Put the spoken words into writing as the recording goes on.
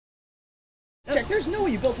check. There's no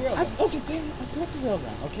way you built railgun. Okay, damn it, I built the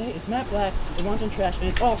railgun, okay? It's matte black, it runs on trash, and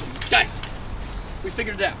it's awesome. Guys, we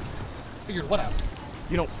figured it out. Figured what out?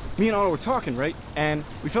 You know, me and Otto were talking, right? And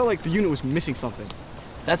we felt like the unit was missing something.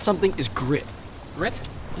 That something is grit. Grit?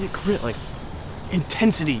 Yeah, grit, like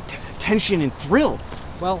intensity, tension, and thrill.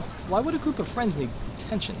 Well, why would a group of friends need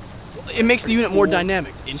tension? It makes the unit more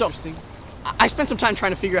dynamic. Interesting. So, I spent some time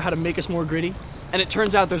trying to figure out how to make us more gritty, and it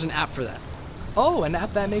turns out there's an app for that. Oh, an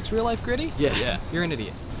app that makes real life gritty? Yeah. You're an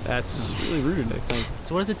idiot. That's really rude, I think.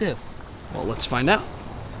 So what does it do? Well, let's find out.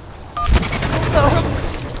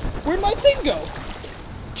 Where'd my thing go?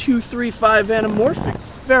 235 anamorphic.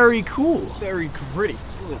 Very cool. Very gritty.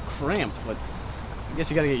 It's a little cramped, but I guess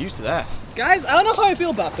you gotta get used to that. Guys, I don't know how I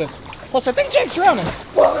feel about this. Plus, I think Jake's drowning.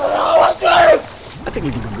 I think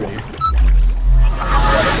we can go grittier.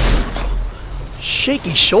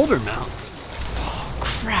 Shaky shoulder mount. Oh,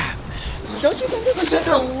 crap. Don't you think this is just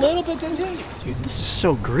a little bit dizzy? Dude, this is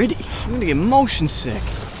so gritty. I'm gonna get motion sick.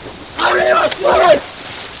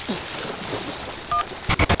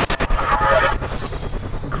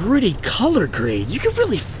 Gritty color grade. You can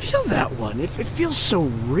really feel that one. It feels so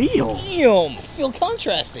real. Damn, feel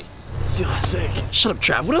contrasty. Feels sick. Shut up,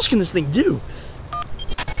 Trav. What else can this thing do?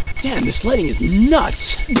 Damn, this lighting is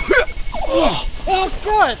nuts. Oh,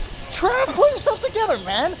 God. Trav, pull yourself together,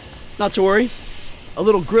 man. Not to worry. A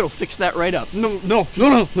little grit will fix that right up. No.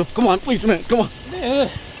 Come on, please, man. Come on.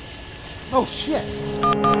 Oh, shit.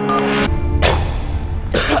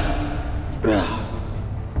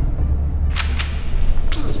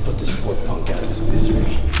 Let's put this poor punk out of his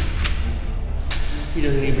misery. He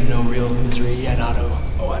doesn't even know real misery yet, Otto.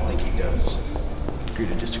 Oh, I think he does. Agree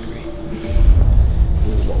to disagree.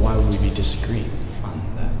 Why would we be disagreeing on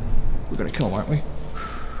that? We're gonna kill him, aren't we?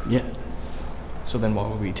 Yeah. So then why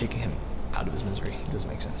would we be taking him out of his misery? It doesn't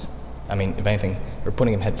make sense. I mean, if anything, we're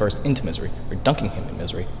putting him headfirst into misery. We're dunking him in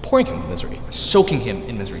misery, pouring him in misery, soaking him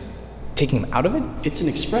in misery. Taking him out of it? It's an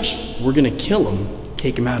expression. We're gonna kill him,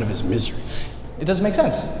 take him out of his misery. It doesn't make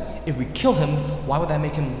sense. If we kill him, why would that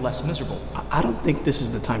make him less miserable? I don't think this is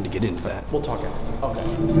the time to get into that. We'll talk after. Okay.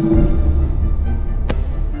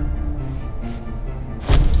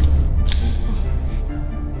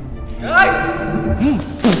 Guys!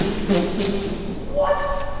 What?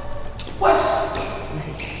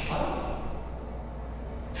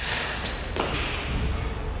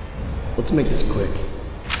 Let's make this quick.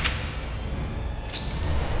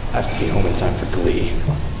 I have to be home in time for Glee.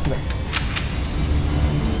 Come here.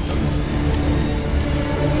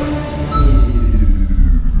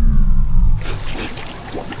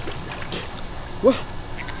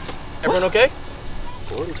 Everyone okay?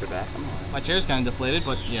 Boards are back. My chair's kind of deflated,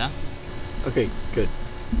 but yeah. Okay, good.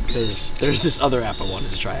 Because there's this other app I wanted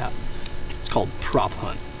to try out. It's called Prop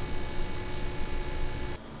Hunt.